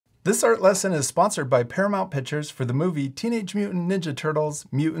This art lesson is sponsored by Paramount Pictures for the movie Teenage Mutant Ninja Turtles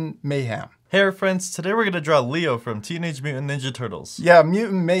Mutant Mayhem. Hey our friends, today we're going to draw Leo from Teenage Mutant Ninja Turtles. Yeah,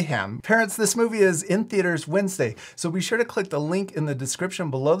 Mutant Mayhem. Parents, this movie is in theaters Wednesday, so be sure to click the link in the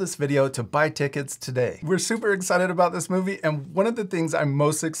description below this video to buy tickets today. We're super excited about this movie, and one of the things I'm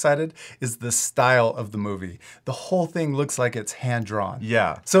most excited is the style of the movie. The whole thing looks like it's hand-drawn.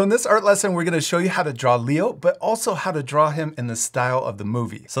 Yeah. So in this art lesson, we're going to show you how to draw Leo, but also how to draw him in the style of the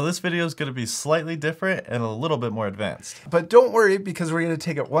movie. So this video is going to be slightly different and a little bit more advanced. But don't worry, because we're going to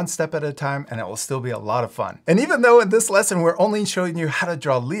take it one step at a time, and it will still be a lot of fun. And even though in this lesson we're only showing you how to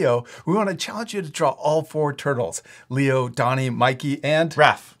draw Leo, we want to challenge you to draw all 4 turtles: Leo, Donnie, Mikey, and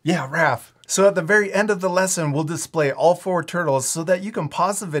Raph. Yeah, Raph. So at the very end of the lesson, we'll display all 4 turtles so that you can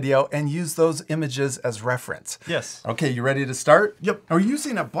pause the video and use those images as reference. Yes. Okay, you ready to start? Yep. We're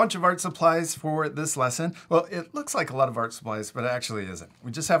using a bunch of art supplies for this lesson. Well, it looks like a lot of art supplies, but it actually isn't.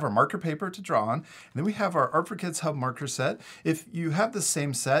 We just have our marker paper to draw on, and then we have our Art for Kids Hub marker set. If you have the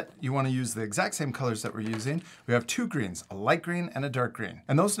same set, you want to use the exact same colors that we're using. We have 2 greens, a light green and a dark green.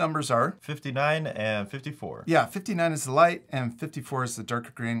 And those numbers are 59 and 54. Yeah, 59 is the light and 54 is the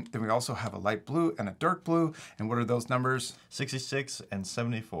darker green. Then we also have a light blue and a dark blue. And what are those numbers? 66 and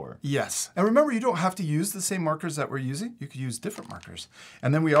 74. Yes. And remember, you don't have to use the same markers that we're using. You could use different markers.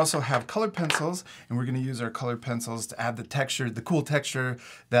 And then we also have colored pencils, and we're going to use our colored pencils to add the texture, the cool texture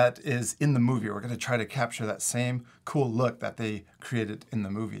that is in the movie. We're going to try to capture that same cool look that they created in the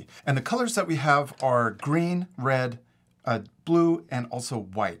movie. And the colors that we have are green, red, blue, and also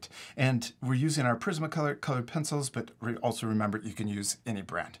white. And we're using our Prismacolor colored pencils, but also remember you can use any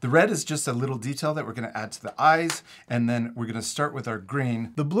brand. The red is just a little detail that we're going to add to the eyes, and then we're going to start with our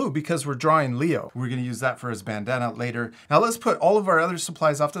green. The blue, because we're drawing Leo, we're going to use that for his bandana later. Now let's put all of our other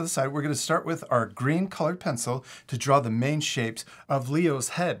supplies off to the side. We're going to start with our green colored pencil to draw the main shapes of Leo's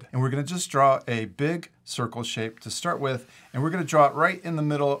head. And we're going to just draw a big circle shape to start with, and we're going to draw it right in the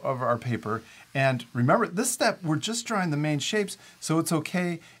middle of our paper. And remember, this step, we're just drawing the main shapes, so it's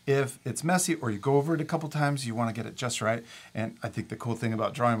okay if it's messy or you go over it a couple times. You want to get it just right. And I think the cool thing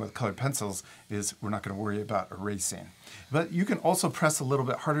about drawing with colored pencils is we're not going to worry about erasing. But you can also press a little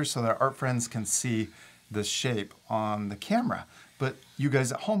bit harder so that art friends can see the shape on the camera. But you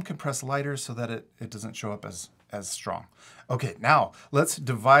guys at home can press lighter so that it doesn't show up as strong. Okay, now let's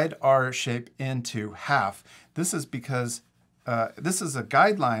divide our shape into half. This is because this is a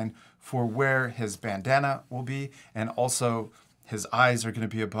guideline for where his bandana will be, and also his eyes are going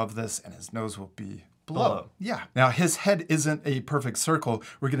to be above this and his nose will be below. Yeah. Now his head isn't a perfect circle.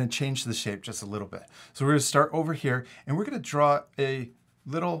 We're going to change the shape just a little bit. So we're going to start over here, and we're going to draw a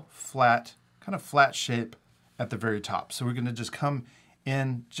little flat, kind of flat shape at the very top. So we're going to just come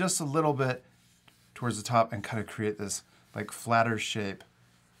in just a little bit towards the top and kind of create this like flatter shape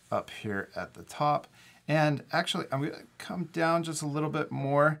up here at the top. And actually, I'm going to come down just a little bit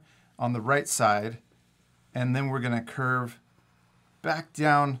more on the right side, and then we're going to curve back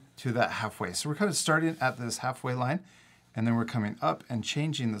down to that halfway. So we're kind of starting at this halfway line, and then we're coming up and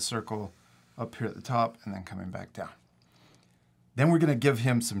changing the circle up here at the top and then coming back down. Then we're going to give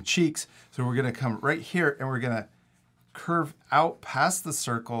him some cheeks. So we're going to come right here and we're going to curve out past the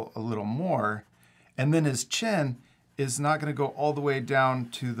circle a little more, and then his chin is not going to go all the way down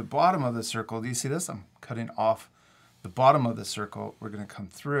to the bottom of the circle. Do you see this? I'm cutting off the bottom of the circle. We're going to come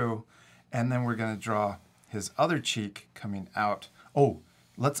through, and then we're going to draw his other cheek coming out. Oh,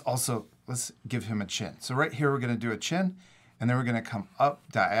 let's give him a chin. So right here, we're going to do a chin, and then we're going to come up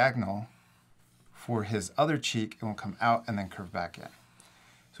diagonal for his other cheek, and we'll come out and then curve back in.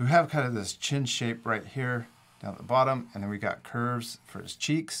 So we have kind of this chin shape right here down at the bottom, and then we got curves for his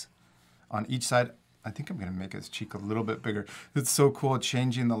cheeks on each side. I think I'm going to make his cheek a little bit bigger. It's so cool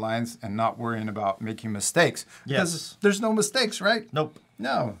changing the lines and not worrying about making mistakes. Because Yes. there's no mistakes, right? Nope.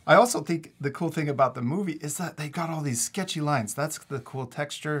 No. I also think the cool thing about the movie is that they got all these sketchy lines. That's the cool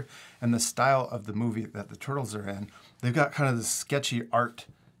texture and the style of the movie that the Turtles are in. They've got kind of this sketchy art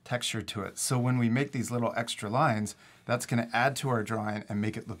texture to it. So when we make these little extra lines, that's going to add to our drawing and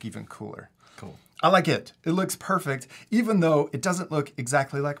make it look even cooler. Cool. I like it. It looks perfect, even though it doesn't look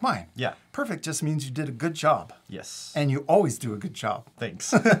exactly like mine. Yeah. Perfect just means you did a good job. Yes. And you always do a good job.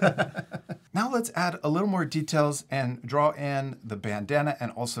 Thanks. Now let's add a little more details and draw in the bandana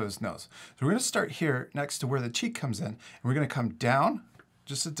and also his nose. So we're going to start here next to where the cheek comes in. And we're going to come down,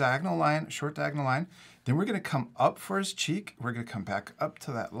 just a diagonal line, short diagonal line. Then we're going to come up for his cheek. We're going to come back up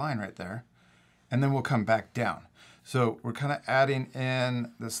to that line right there. And then we'll come back down. So we're kind of adding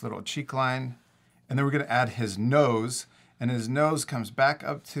in this little cheek line. And then we're going to add his nose. And his nose comes back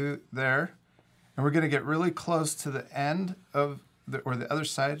up to there. And we're going to get really close to the end of or the other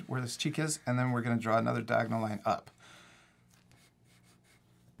side where this cheek is, and then we're going to draw another diagonal line up.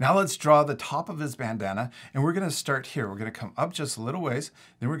 Now let's draw the top of his bandana, and we're going to start here. We're going to come up just a little ways,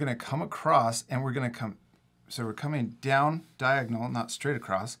 then we're going to come across, and we're going to come, so we're coming down diagonal, not straight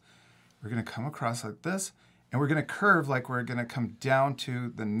across. We're going to come across like this, and we're going to curve like we're going to come down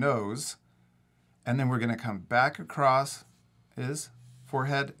to the nose, and then we're going to come back across his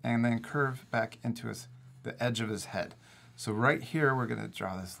forehead, and then curve back into the edge of his head. So right here, we're going to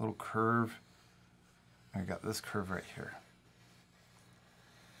draw this little curve, and we got this curve right here.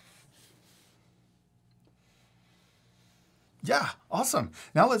 Yeah, awesome.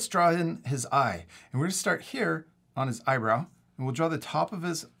 Now let's draw in his eye. And we're going to start here on his eyebrow. And we'll draw the top of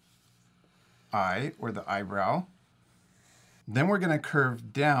his eye, or the eyebrow. Then we're going to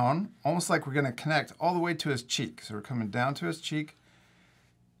curve down, almost like we're going to connect all the way to his cheek. So we're coming down to his cheek.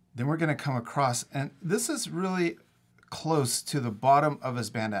 Then we're going to come across. And this is really close to the bottom of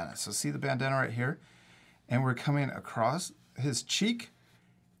his bandana. So see the bandana right here? And we're coming across his cheek.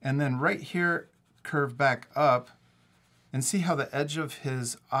 And then right here, curve back up. And see how the edge of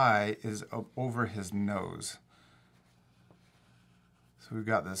his eye is over his nose. So we've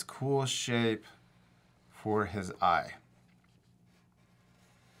got this cool shape for his eye.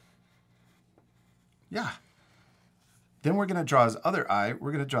 Yeah. Then we're going to draw his other eye.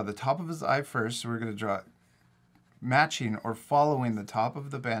 We're going to draw the top of his eye first. So we're going to draw matching or following the top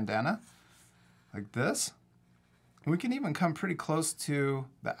of the bandana, like this. And we can even come pretty close to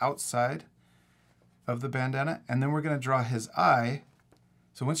the outside of the bandana, and then we're going to draw his eye.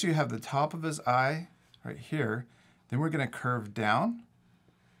 So once you have the top of his eye right here, then we're going to curve down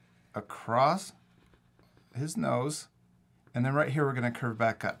across his nose, and then right here we're going to curve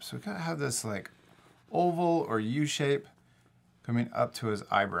back up. So we kind of have this like oval or U shape coming up to his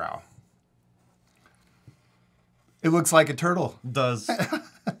eyebrow. It looks like a turtle. It does.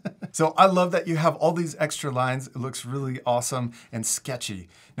 So I love that you have all these extra lines. It looks really awesome and sketchy.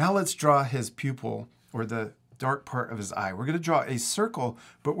 Now let's draw his pupil, or the dark part of his eye. We're going to draw a circle,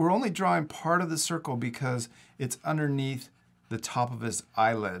 but we're only drawing part of the circle because it's underneath the top of his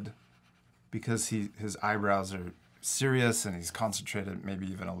eyelid, because his eyebrows are serious and he's concentrated, maybe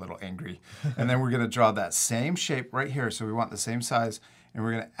even a little angry. And then we're going to draw that same shape right here. So we want the same size, and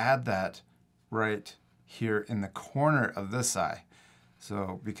we're going to add that right here in the corner of this eye.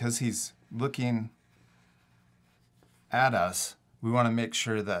 So because he's looking at us, we want to make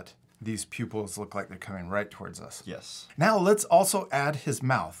sure that these pupils look like they're coming right towards us. Yes. Now let's also add his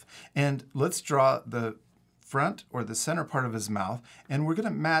mouth. And let's draw the front or the center part of his mouth. And we're going to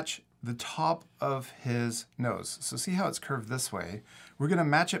match the top of his nose. So see how it's curved this way? We're going to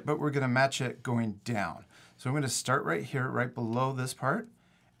match it, but we're going to match it going down. So I'm going to start right here, right below this part.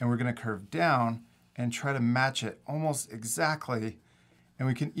 And we're going to curve down and try to match it almost exactly. And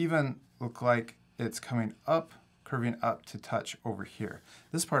we can even look like it's coming up, curving up to touch over here.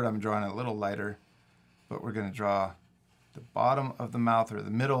 This part I'm drawing a little lighter, but we're going to draw the bottom of the mouth or the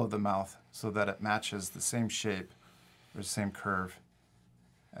middle of the mouth so that it matches the same shape or the same curve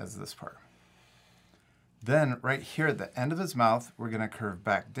as this part. Then right here at the end of his mouth, we're going to curve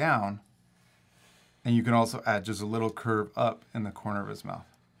back down, and you can also add just a little curve up in the corner of his mouth.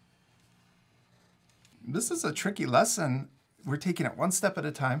 This is a tricky lesson. We're taking it one step at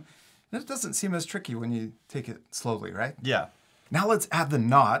a time, and it doesn't seem as tricky when you take it slowly, right? Yeah. Now let's add the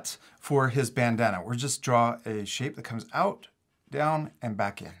knot for his bandana. We'll just draw a shape that comes out, down, and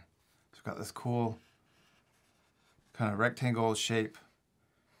back in. So we've got this cool kind of rectangle shape.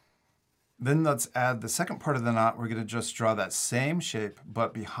 Then let's add the second part of the knot. We're going to just draw that same shape,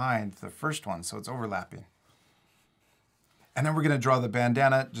 but behind the first one, so it's overlapping. And then we're going to draw the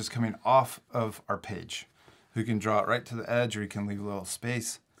bandana just coming off of our page. You can draw it right to the edge, or you can leave a little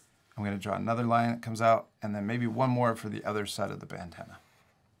space. I'm going to draw another line that comes out, and then maybe one more for the other side of the bandana.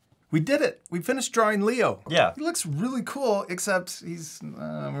 We did it. We finished drawing Leo. Yeah. He looks really cool, except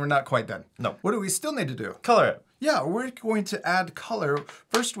we're not quite done. No. What do we still need to do? Color it. Yeah, we're going to add color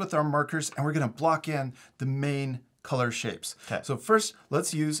first with our markers, and we're going to block in the main color shapes. Okay. So first,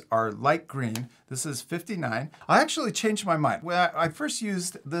 let's use our light green. This is 59. I actually changed my mind. When I first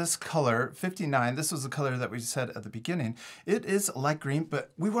used this color, 59, this was the color that we said at the beginning. It is light green,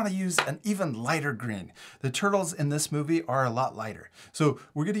 but we want to use an even lighter green. The turtles in this movie are a lot lighter. So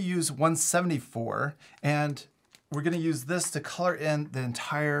we're going to use 174, and we're going to use this to color in the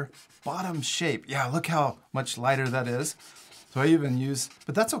entire bottom shape. Yeah, look how much lighter that is. So I even use,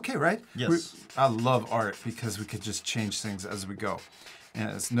 but that's okay, right? Yes. I love art because we could just change things as we go. And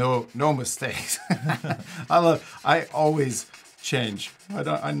it's no mistakes. I always change.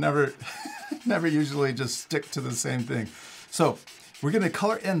 I never usually just stick to the same thing. So we're gonna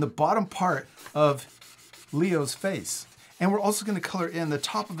color in the bottom part of Leo's face. And we're also gonna color in the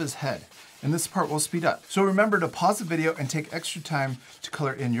top of his head. And this part will speed up. So remember to pause the video and take extra time to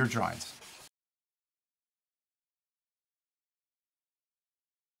color in your drawings.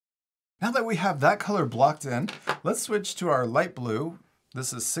 Now that we have that color blocked in, let's switch to our light blue.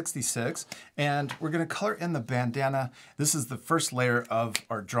 This is 66, and we're gonna color in the bandana. This is the first layer of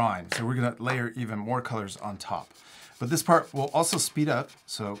our drawing, so we're gonna layer even more colors on top. But this part will also speed up,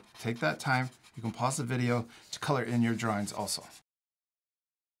 so take that time. You can pause the video to color in your drawings also.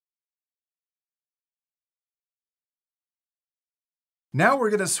 Now we're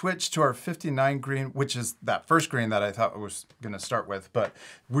gonna switch to our 59 green, which is that first green that I thought I was gonna start with, but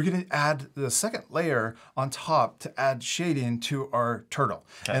we're gonna add the second layer on top to add shading to our turtle.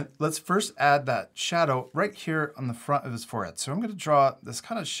 Okay. And let's first add that shadow right here on the front of his forehead. So I'm gonna draw this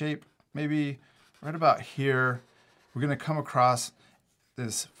kind of shape, maybe right about here. We're gonna come across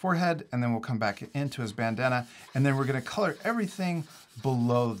this forehead, and then we'll come back into his bandana, and then we're gonna color everything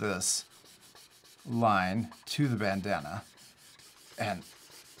below this line to the bandana. And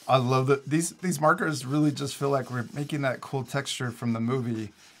I love that these markers really just feel like we're making that cool texture from the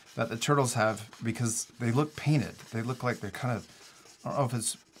movie that the turtles have, because they look painted. They look like they're kind of, I don't know if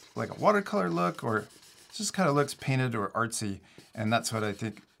it's like a watercolor look or it just kind of looks painted or artsy. And that's what I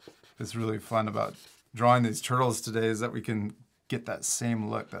think is really fun about drawing these turtles today, is that we can get that same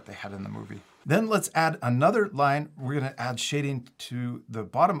look that they had in the movie. Then let's add another line. We're gonna add shading to the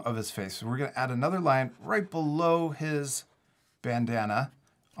bottom of his face. So we're gonna add another line right below his bandana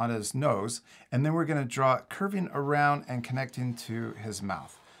on his nose, and then we're going to draw it curving around and connecting to his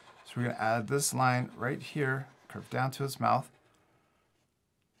mouth. So we're going to add this line right here, curve down to his mouth,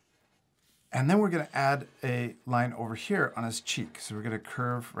 and then we're going to add a line over here on his cheek. So we're going to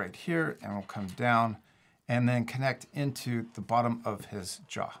curve right here, and we'll come down and then connect into the bottom of his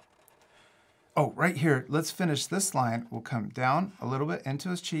jaw. Oh, right here, let's finish this line. We'll come down a little bit into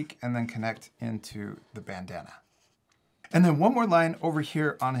his cheek and then connect into the bandana. And then one more line over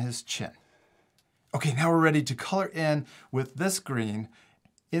here on his chin. Okay, now we're ready to color in with this green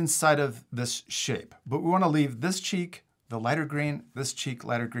inside of this shape. But we want to leave this cheek the lighter green, this cheek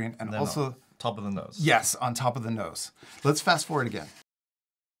lighter green, and also on top of the nose. Yes, on top of the nose. Let's fast forward again.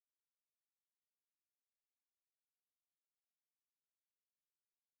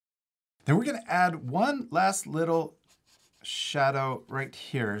 Then we're going to add one last little shadow right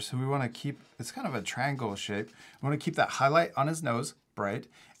here. So we want to keep, it's kind of a triangle shape. We want to keep that highlight on his nose bright,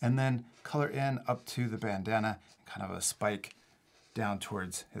 and then color in up to the bandana, kind of a spike down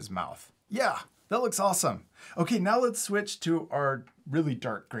towards his mouth. Yeah, that looks awesome. Okay, now let's switch to our really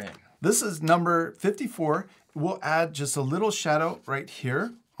dark green. This is number 54. We'll add just a little shadow right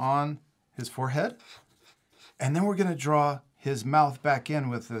here on his forehead. And then we're gonna draw his mouth back in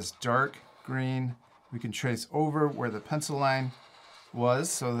with this dark green. We can trace over where the pencil line was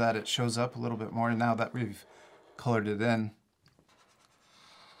so that it shows up a little bit more now that we've colored it in.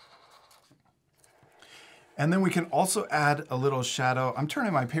 And then we can also add a little shadow. I'm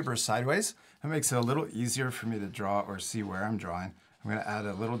turning my paper sideways. That makes it a little easier for me to draw or see where I'm drawing. I'm gonna add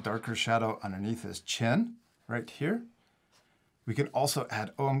a little darker shadow underneath his chin right here. We can also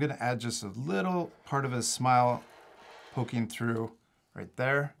add, I'm gonna add just a little part of his smile poking through right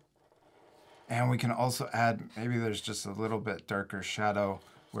there. And we can also add, maybe there's just a little bit darker shadow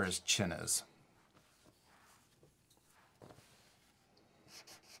where his chin is.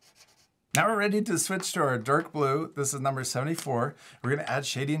 Now we're ready to switch to our dark blue. This is number 74. We're gonna add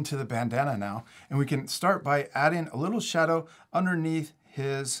shading to the bandana now. And we can start by adding a little shadow underneath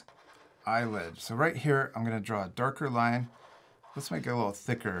his eyelid. So right here, I'm gonna draw a darker line. Let's make it a little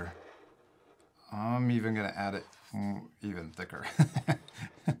thicker. I'm even gonna add it even thicker.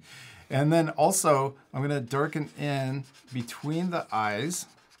 And then also, I'm gonna darken in between the eyes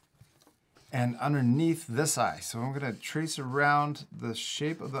and underneath this eye. So I'm gonna trace around the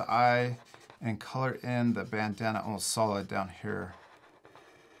shape of the eye and color in the bandana almost solid down here.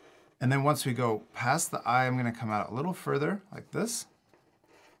 And then once we go past the eye, I'm gonna come out a little further like this.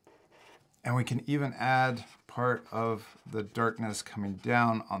 And we can even add part of the darkness coming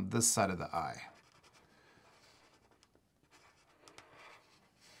down on this side of the eye.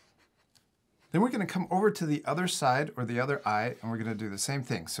 Then we're gonna come over to the other side or the other eye, and we're gonna do the same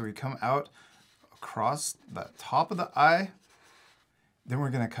thing. So we come out across the top of the eye, then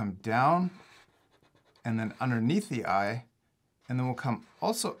we're gonna come down and then underneath the eye, and then we'll come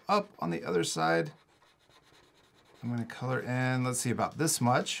also up on the other side. I'm gonna color in, let's see, about this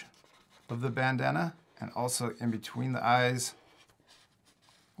much of the bandana, and also in between the eyes.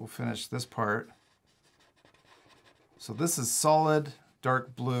 We'll finish this part. So this is solid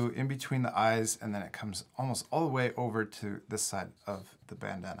dark blue in between the eyes, and then it comes almost all the way over to this side of the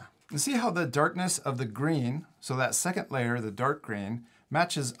bandana. You see how the darkness of the green, so that second layer, the dark green,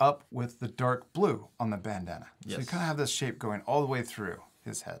 matches up with the dark blue on the bandana. Yes. So you kind of have this shape going all the way through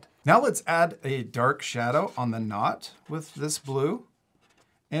his head. Now let's add a dark shadow on the knot with this blue.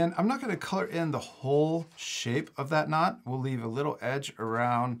 And I'm not going to color in the whole shape of that knot. We'll leave a little edge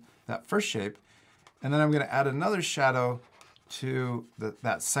around that first shape. And then I'm going to add another shadow to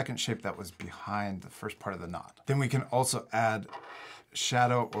that second shape that was behind the first part of the knot. Then we can also add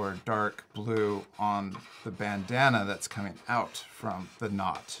shadow or dark blue on the bandana that's coming out from the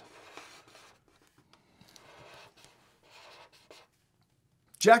knot.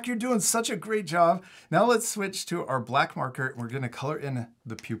 Jack, you're doing such a great job. Now let's switch to our black marker. We're going to color in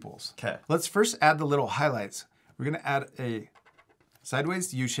the pupils. Okay. Let's first add the little highlights. We're going to add a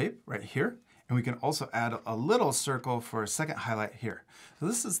sideways U shape right here. And we can also add a little circle for a second highlight here. So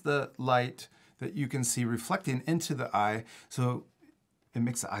this is the light that you can see reflecting into the eye. So it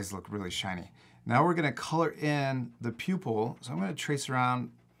makes the eyes look really shiny. Now we're going to color in the pupil. So I'm going to trace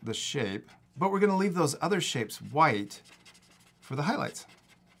around the shape, but we're going to leave those other shapes white for the highlights.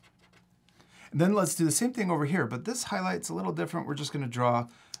 And then let's do the same thing over here, but this highlight's a little different. We're just going to draw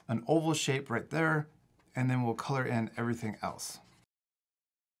an oval shape right there, and then we'll color in everything else.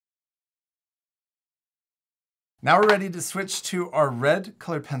 Now we're ready to switch to our red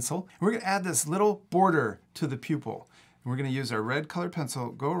colored pencil. We're going to add this little border to the pupil. And we're going to use our red colored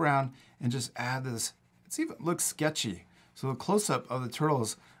pencil, go around and just add this. It even looks sketchy. So the close-up of the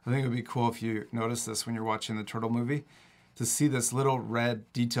turtles, I think it would be cool if you notice this when you're watching the turtle movie, to see this little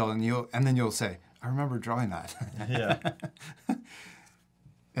red detail, and then you'll say, I remember drawing that. Yeah.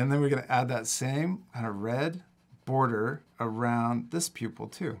 And then we're going to add that same kind of red border around this pupil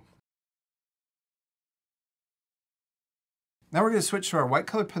too. Now we're going to switch to our white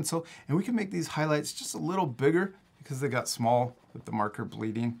colored pencil, and we can make these highlights just a little bigger because they got small with the marker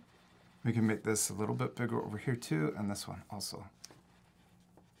bleeding. We can make this a little bit bigger over here too, and this one also.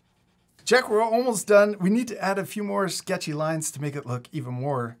 Jack, we're almost done. We need to add a few more sketchy lines to make it look even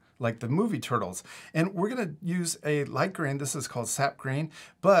more like the movie Turtles. And we're going to use a light green. This is called sap green,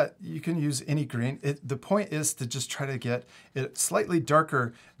 but you can use any green. The point is to just try to get it slightly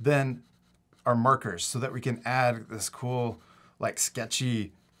darker than our markers so that we can add this cool, like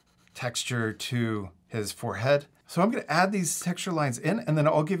sketchy texture to his forehead. So I'm going to add these texture lines in, and then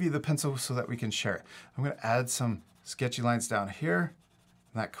I'll give you the pencil so that we can share it. I'm going to add some sketchy lines down here.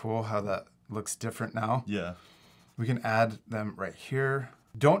 Isn't that cool how that looks different now? Yeah. We can add them right here.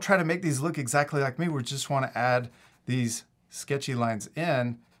 Don't try to make these look exactly like me. We just want to add these sketchy lines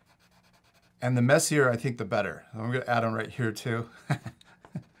in. And the messier, I think, the better. So I'm going to add them right here too.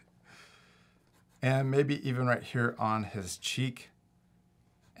 And maybe even right here on his cheek.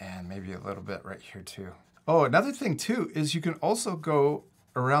 And maybe a little bit right here too. Oh, another thing too is you can also go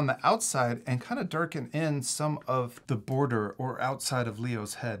around the outside and kind of darken in some of the border or outside of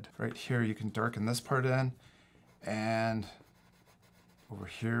Leo's head. Right here, you can darken this part in, and over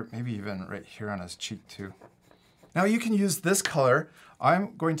here, maybe even right here on his cheek too. Now you can use this color.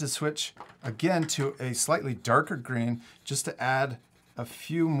 I'm going to switch again to a slightly darker green just to add a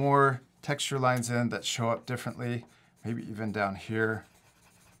few more texture lines in that show up differently. Maybe even down here.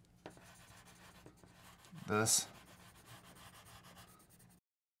 This.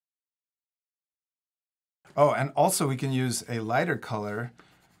 Oh, and also we can use a lighter color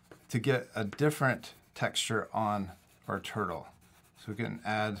to get a different texture on our turtle. So we can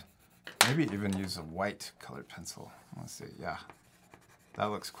add, maybe even use a white colored pencil. Let's see, yeah, that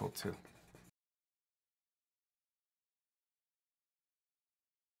looks cool too.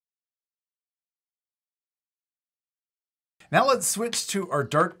 Now let's switch to our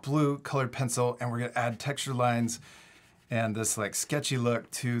dark blue colored pencil, and we're gonna add texture lines and this like sketchy look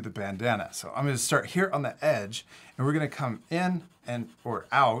to the bandana. So I'm gonna start here on the edge, and we're gonna come in or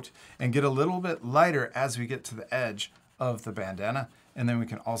out and get a little bit lighter as we get to the edge of the bandana. And then we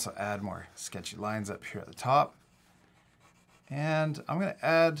can also add more sketchy lines up here at the top. And I'm gonna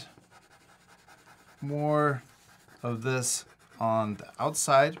add more of this on the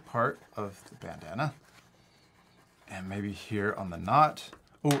outside part of the bandana. And maybe here on the knot.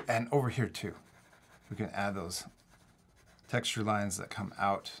 Oh, and over here too. We can add those texture lines that come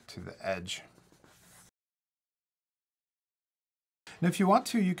out to the edge. And if you want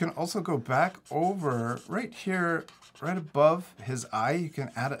to, you can also go back over right here, right above his eye. You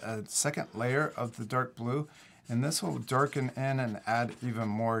can add a second layer of the dark blue, and this will darken in and add even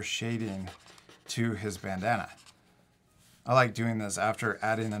more shading to his bandana. I like doing this after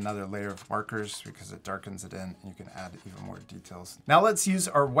adding another layer of markers because it darkens it in and you can add even more details. Now let's use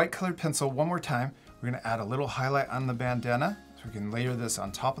our white colored pencil one more time. We're gonna add a little highlight on the bandana so we can layer this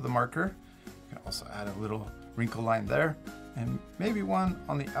on top of the marker. We can also add a little wrinkle line there and maybe one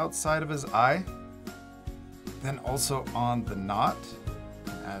on the outside of his eye. Then also on the knot,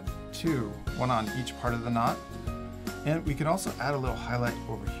 add two, one on each part of the knot. And we can also add a little highlight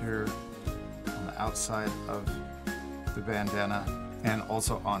over here on the outside of the bandana and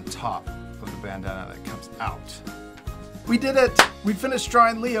also on top of the bandana that comes out. We did it! We finished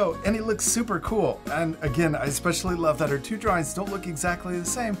drawing Leo and he looks super cool. And again, I especially love that our two drawings don't look exactly the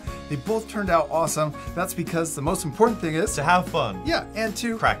same. They both turned out awesome. That's because the most important thing is to have fun. Yeah, and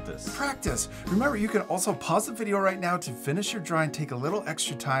to practice. Remember, you can also pause the video right now to finish your drawing, take a little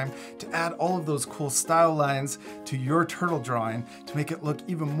extra time to add all of those cool style lines to your turtle drawing to make it look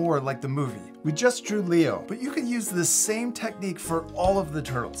even more like the movie. We just drew Leo, but you can use this same technique for all of the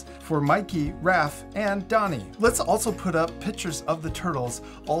turtles, for Mikey, Raph, and Donnie. Let's also put up pictures of the turtles,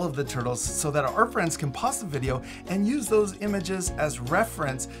 all of the turtles, so that our friends can pause the video and use those images as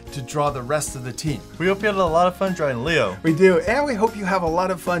reference to draw the rest of the team. We hope you had a lot of fun drawing Leo. We do, and we hope you have a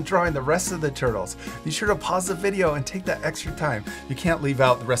lot of fun drawing the rest of the turtles. Be sure to pause the video and take that extra time. You can't leave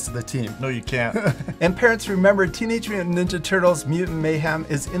out the rest of the team. No, you can't. And parents, remember, Teenage Mutant Ninja Turtles Mutant Mayhem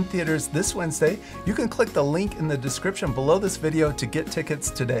is in theaters this Wednesday. You can click the link in the description below this video to get tickets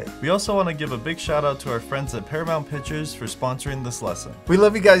today. We also want to give a big shout out to our friends at Paramount Pictures for sponsoring this lesson. We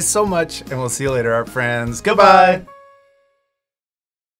love you guys so much, and we'll see you later, our friends. Goodbye!